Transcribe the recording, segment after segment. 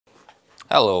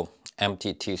Hello,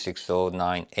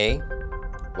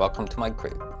 MTT609A. Welcome to my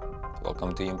crib.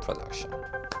 Welcome to In Production.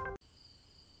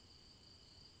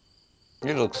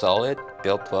 You look solid,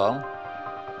 built well.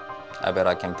 I bet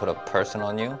I can put a person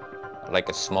on you, like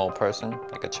a small person,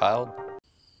 like a child.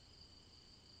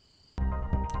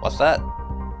 What's that?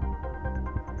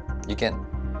 You can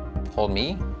hold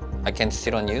me? I can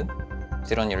sit on you?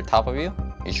 Sit on your top of you?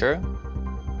 You sure?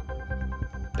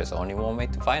 There's only one way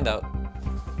to find out.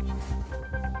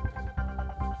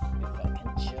 If I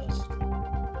can just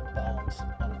bounce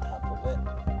on top of it.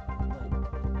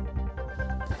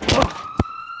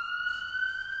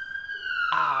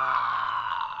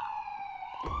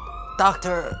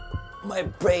 Doctor, my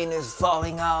brain is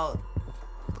falling out.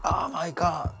 Oh my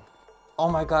god. Oh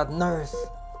my god, nurse.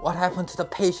 What happened to the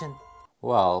patient?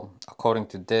 Well, according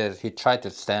to this, he tried to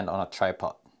stand on a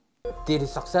tripod. Did he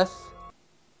success?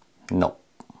 No.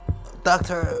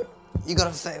 Doctor, you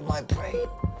gotta save my brain.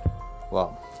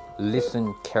 Well,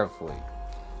 listen carefully.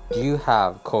 Do you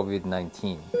have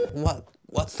COVID-19?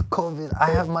 What's COVID? I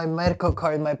have my medical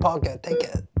card in my pocket. Take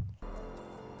it.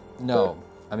 No,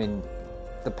 I mean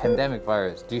the pandemic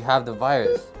virus. Do you have the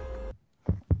virus?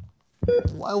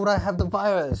 Why would I have the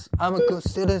virus? I'm a good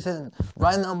citizen.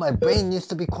 Right now my brain needs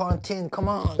to be quarantined. Come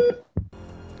on.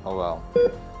 Oh well.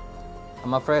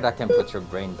 I'm afraid I can put your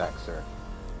brain back, sir.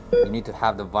 You need to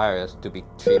have the virus to be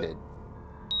treated.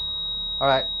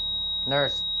 Alright,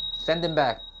 nurse, send him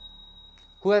back.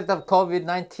 Who has the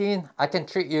COVID-19? I can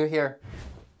treat you here.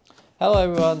 Hello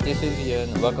everyone, this is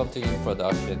Ian. Welcome to In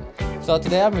Production. So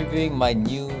today I'm reviewing my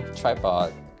new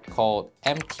tripod called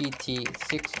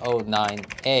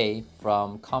MTT609A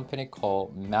from a company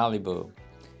called Miliboo.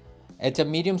 It's a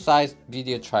medium-sized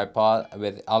video tripod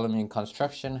with aluminum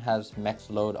construction, has max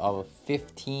load of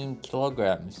 15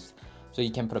 kilograms. So you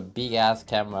can put a big ass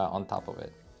camera on top of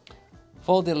it.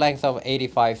 Folded length of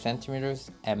 85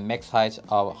 centimeters and max height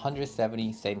of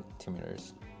 170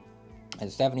 centimeters.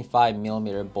 And 75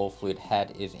 millimeter ball fluid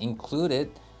head is included,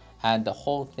 and the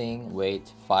whole thing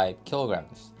weighs 5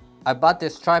 kilograms. I bought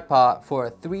this tripod for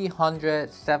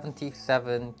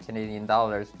 377 Canadian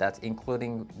dollars. That's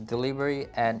including delivery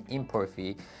and import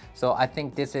fee. So I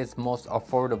think this is most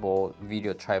affordable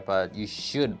video tripod you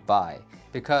should buy,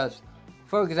 because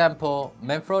for example,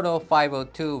 Manfrotto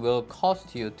 502 will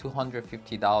cost you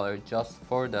 $250 just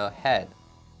for the head.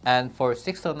 And for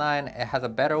 609, it has a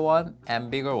better one and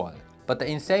bigger one. But the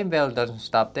insane value doesn't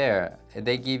stop there.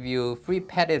 They give you free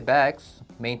padded bags,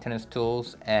 maintenance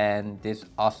tools, and this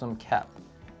awesome cap.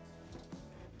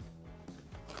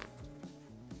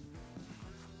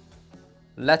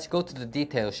 Let's go to the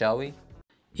details, shall we?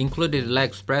 Included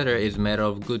leg spreader is made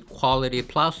of good quality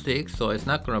plastic, so it's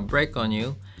not gonna break on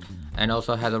you. And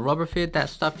also has a rubber fit that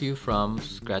stops you from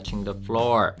scratching the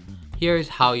floor. Here is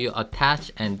how you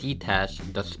attach and detach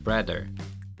the spreader.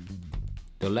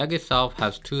 The leg itself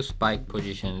has two spike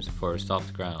positions for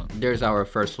soft ground. There's our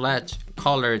first latch,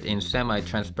 colored in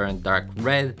semi-transparent dark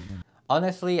red.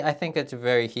 Honestly, I think it's a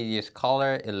very hideous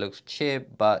color. It looks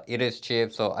cheap, but it is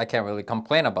cheap, so I can't really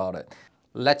complain about it.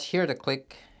 Let's hear the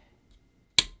click.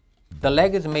 The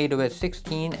leg is made with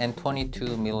 16 and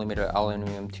 22 millimeter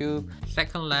aluminum tube.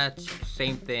 Second latch,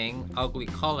 same thing, ugly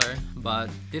color, but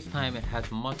this time it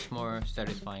has much more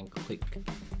satisfying click.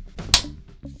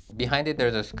 Behind it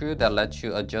there's a screw that lets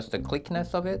you adjust the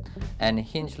clickness of it, and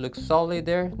hinge looks solid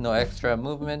there, no extra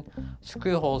movement.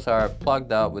 Screw holes are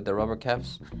plugged out with the rubber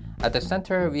caps. At the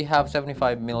center we have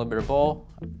 75 millimeter ball.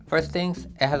 First things,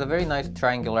 it has a very nice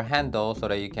triangular handle so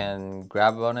that you can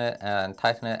grab on it and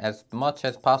tighten it as much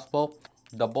as possible.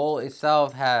 The bowl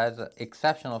itself has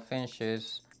exceptional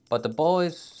finishes, but the bowl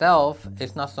itself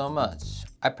is not so much.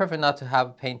 I prefer not to have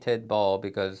a painted bowl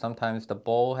because sometimes the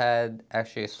bowl head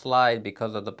actually slide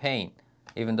because of the paint,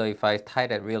 even though if I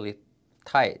tighten it really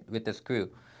tight with the screw.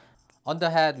 On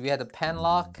the head we had a pen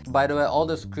lock. By the way, all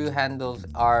the screw handles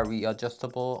are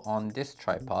readjustable on this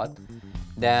tripod.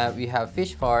 Then we have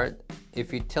fish part.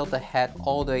 If you tilt the head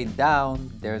all the way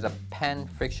down, there's a pen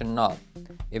friction knob,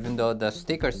 even though the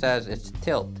sticker says it's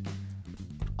tilt.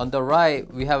 On the right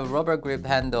we have a rubber grip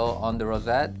handle on the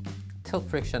rosette, tilt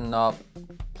friction knob,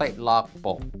 plate lock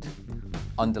bolt.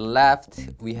 On the left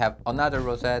we have another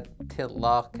rosette, tilt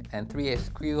lock, and 3/8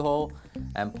 screw hole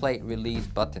and plate release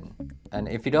button. And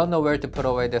if you don't know where to put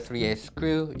away the 3/8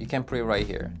 screw, you can put it right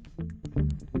here.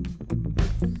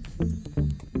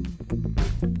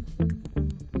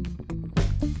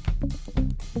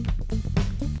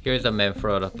 Here's a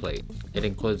Manfrotto plate. It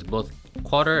includes both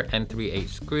 1/4 and 3/8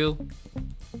 screw.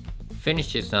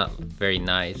 Finish is not very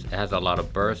nice. It has a lot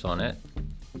of burrs on it.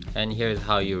 And here's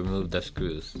how you remove the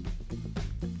screws.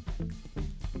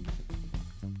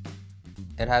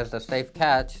 it has the safe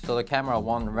catch so the camera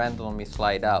won't randomly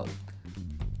slide out.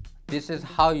 This is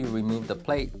how you remove the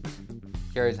plate.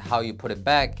 Here is how you put it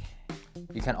back.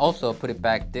 You can also put it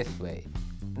back this way.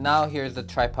 Now here's the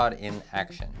tripod in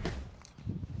action.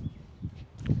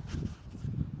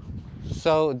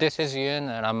 So this is Yun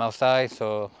and I'm outside.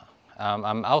 So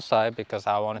I'm outside because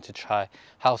I wanted to try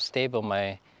how stable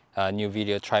my new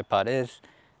video tripod is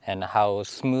and how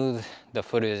smooth the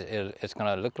footage is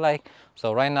gonna look like.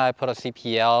 So right now I put a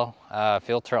CPL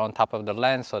filter on top of the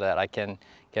lens so that I can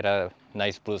get a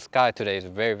nice blue sky. Today is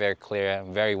very, very clear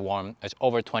and very warm. It's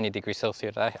over 20 degrees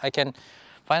Celsius. I can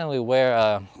finally wear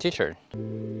a t-shirt.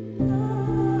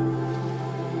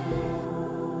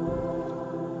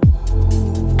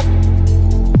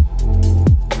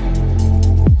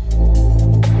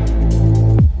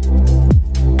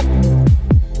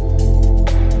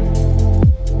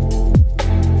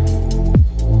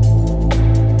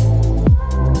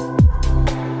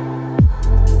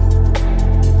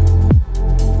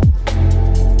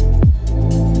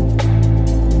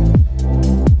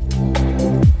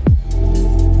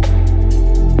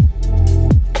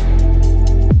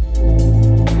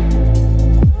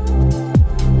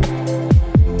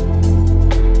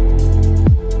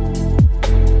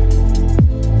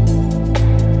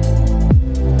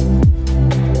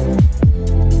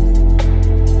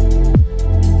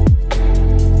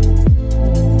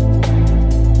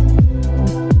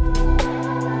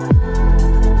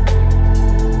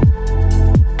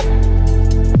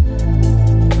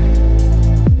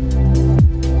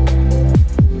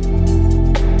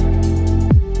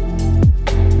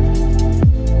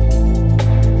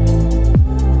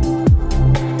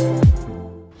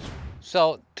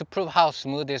 So to prove how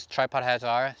smooth these tripod heads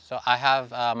are, so I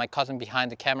have my cousin behind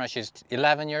the camera. She's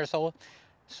 11 years old.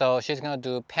 So she's gonna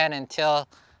do pan and tilt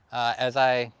as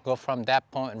I go from that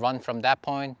point, run from that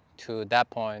point to that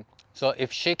point. So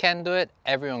if she can do it,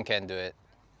 everyone can do it.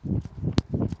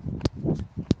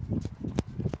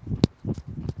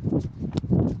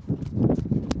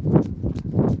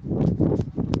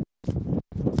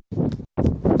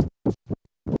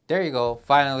 There you go,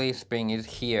 finally spring is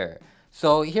here.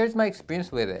 So here's my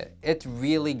experience with it. It's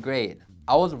really great.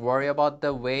 I was worried about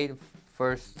the weight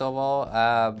first of all,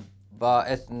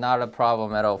 but it's not a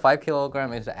problem at all. 5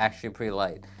 kilograms is actually pretty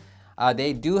light.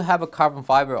 They do have a carbon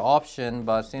fiber option,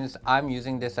 but since I'm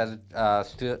using this as a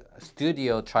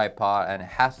studio tripod and it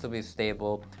has to be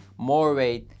stable, more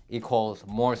weight equals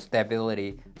more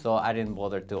stability. So I didn't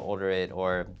bother to order it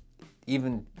or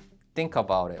even think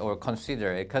about it or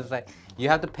consider it, because like you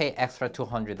have to pay extra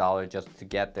 $200 just to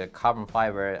get the carbon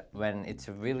fiber when it's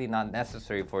really not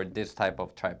necessary for this type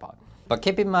of tripod. But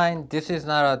keep in mind, this is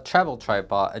not a travel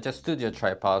tripod, it's a studio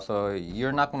tripod, so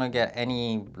you're not gonna get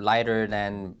any lighter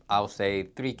than, I'll say,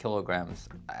 3 kilograms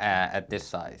at this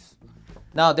size.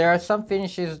 Now there are some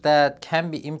finishes that can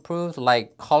be improved,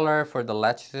 like color for the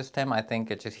latch system. I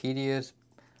think it's just hideous.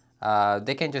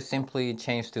 They can just simply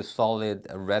change to solid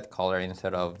red color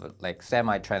instead of like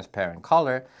semi-transparent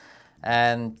color,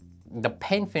 and the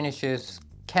paint finishes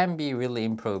can be really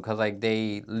improved because like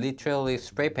they literally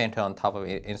spray painted on top of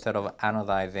it instead of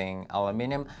anodizing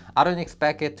aluminum. I don't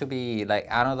expect it to be like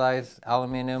anodized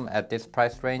aluminum at this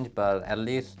price range, but at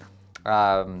least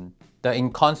the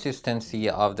inconsistency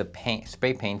of the paint,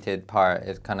 spray painted part,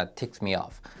 is kind of ticks me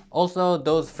off. Also,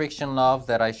 those friction knobs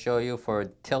that I show you for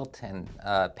tilt and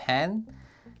pan,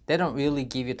 they don't really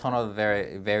give you a ton of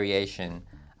variation.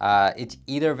 It's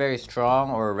either very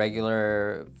strong or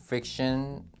regular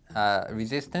friction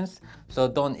resistance, so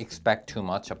don't expect too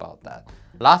much about that.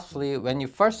 Lastly, when you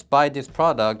first buy this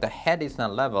product, the head is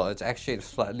not level, it's actually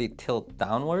slightly tilt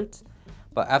downwards.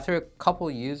 But after a couple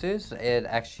uses, it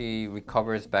actually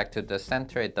recovers back to the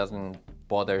center. It doesn't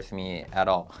bothers me at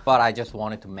all, but I just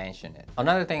wanted to mention it.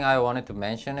 Another thing I wanted to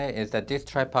mention it is that this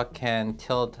tripod can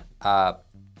tilt up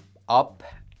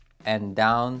and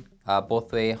down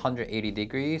both way 180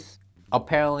 degrees.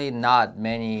 Apparently not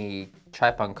many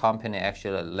tripod company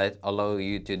actually allow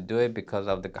you to do it because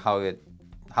of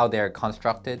how they're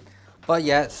constructed. But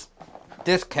yes,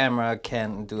 this camera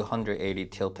can do 180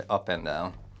 tilt up and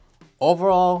down.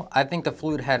 Overall, I think the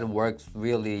fluid head works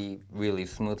really, really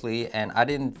smoothly, and I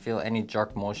didn't feel any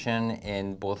jerk motion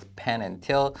in both pan and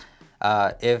tilt.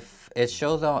 If it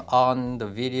shows on the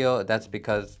video, that's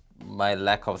because my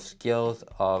lack of skills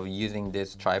of using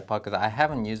this tripod, because I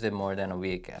haven't used it more than a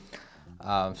week.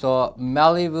 So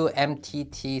Miliboo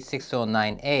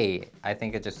MTT609A, I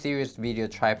think it's a serious video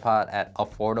tripod at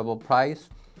affordable price.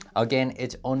 Again,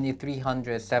 it's only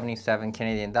 377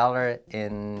 Canadian dollar.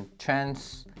 In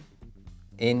trends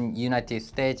in United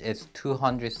States, it's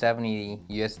 270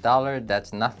 US dollar.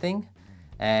 That's nothing.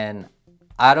 and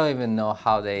I don't even know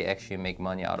how they actually make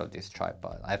money out of this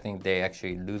tripod. I think they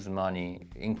actually lose money.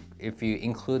 If you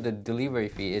include the delivery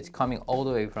fee, it's coming all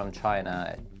the way from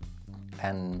China,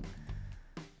 and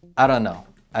I don't know.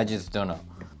 I just don't know.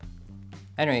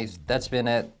 Anyways, that's been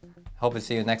it. Hope to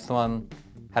see you next one.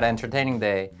 Had an entertaining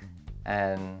day,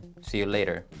 and see you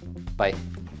later. Bye.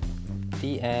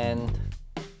 The end.